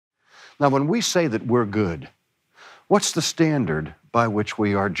Now, when we say that we're good, what's the standard by which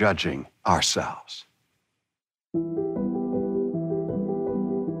we are judging ourselves?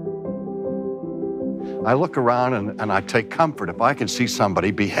 I look around and I take comfort if I can see somebody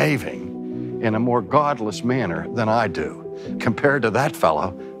behaving in a more godless manner than I do. Compared to that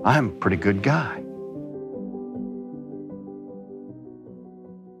fellow, I'm a pretty good guy.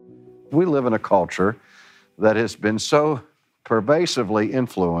 We live in a culture that has been so pervasively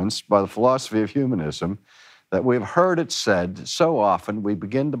influenced by the philosophy of humanism that we've heard it said so often we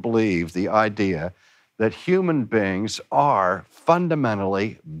begin to believe the idea that human beings are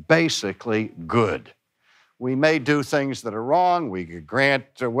fundamentally, basically good. We may do things that are wrong. We grant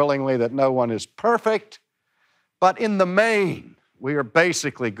willingly that no one is perfect. But in the main, we are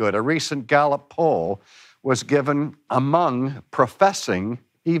basically good. A recent Gallup poll was given among professing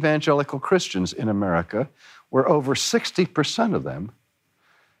evangelical Christians in America, where over 60% of them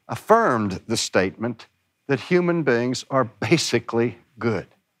affirmed the statement that human beings are basically good.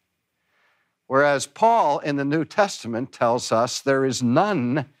 Whereas Paul in the New Testament tells us there is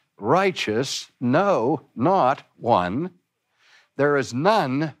none righteous, no, not one. There is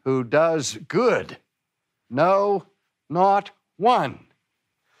none who does good, no, not one.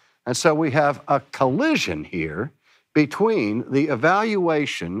 And so we have a collision here between the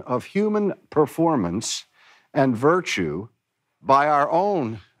evaluation of human performance and virtue by our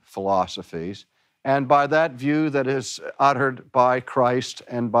own philosophies and by that view that is uttered by Christ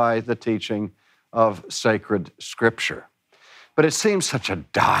and by the teaching of sacred Scripture. But it seems such a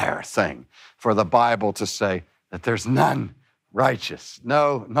dire thing for the Bible to say that there's none righteous,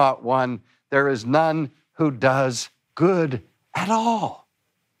 no, not one. There is none who does good at all.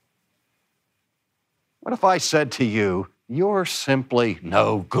 What if I said to you, you're simply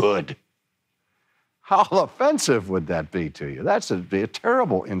no good? How offensive would that be to you? That'd be a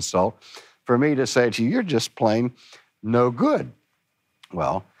terrible insult for me to say to you, you're just plain no good.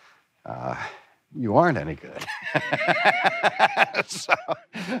 Well, you aren't any good. So,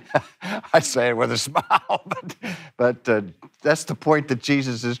 I say it with a smile, but that's the point that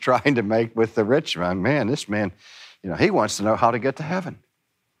Jesus is trying to make with the rich man. Man, this man, he wants to know how to get to heaven.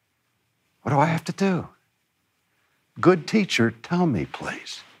 What do I have to do? Good teacher, tell me,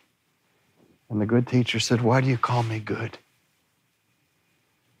 please. And the good teacher said, why do you call me good?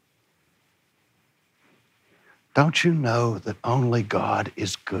 Don't you know that only God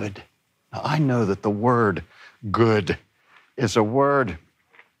is good? Now, I know that the word good is a word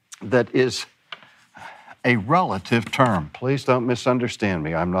that is a relative term. Please don't misunderstand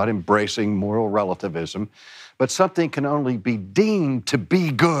me. I'm not embracing moral relativism, but something can only be deemed to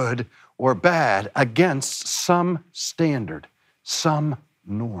be good or bad against some standard, some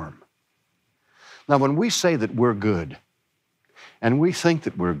norm. Now, when we say that we're good and we think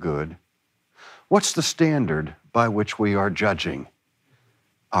that we're good, what's the standard by which we are judging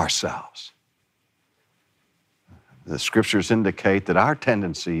ourselves? The Scriptures indicate that our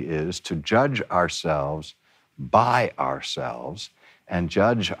tendency is to judge ourselves by ourselves and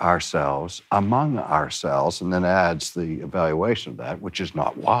judge ourselves among ourselves, and then adds the evaluation of that, which is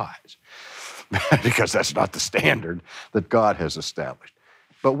not wise, because that's not the standard that God has established.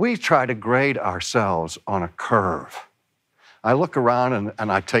 But we try to grade ourselves on a curve. I look around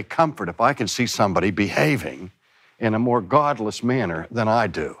and I take comfort if I can see somebody behaving in a more godless manner than I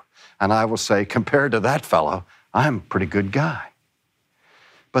do. And I will say, compared to that fellow, I'm a pretty good guy.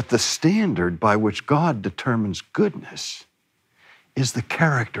 But the standard by which God determines goodness is the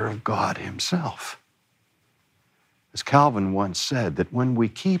character of God Himself. As Calvin once said, that when we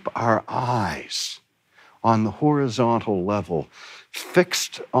keep our eyes on the horizontal level,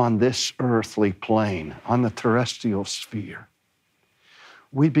 fixed on this earthly plane, on the terrestrial sphere,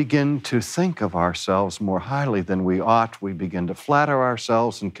 we begin to think of ourselves more highly than we ought. We begin to flatter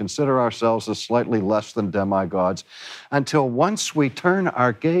ourselves and consider ourselves as slightly less than demigods, until once we turn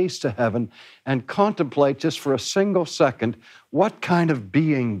our gaze to heaven and contemplate just for a single second what kind of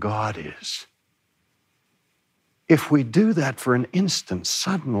being God is. If we do that for an instant,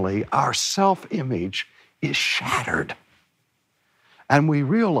 suddenly our self-image is shattered. And we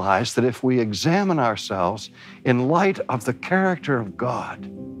realize that if we examine ourselves in light of the character of God,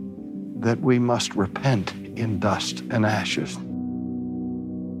 that we must repent in dust and ashes.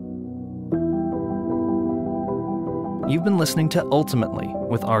 You've been listening to Ultimately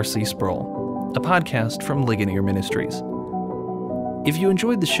with R.C. Sproul, a podcast from Ligonier Ministries. If you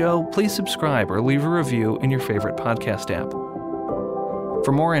enjoyed the show, please subscribe or leave a review in your favorite podcast app.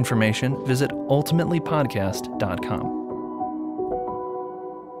 For more information, visit ultimatelypodcast.com.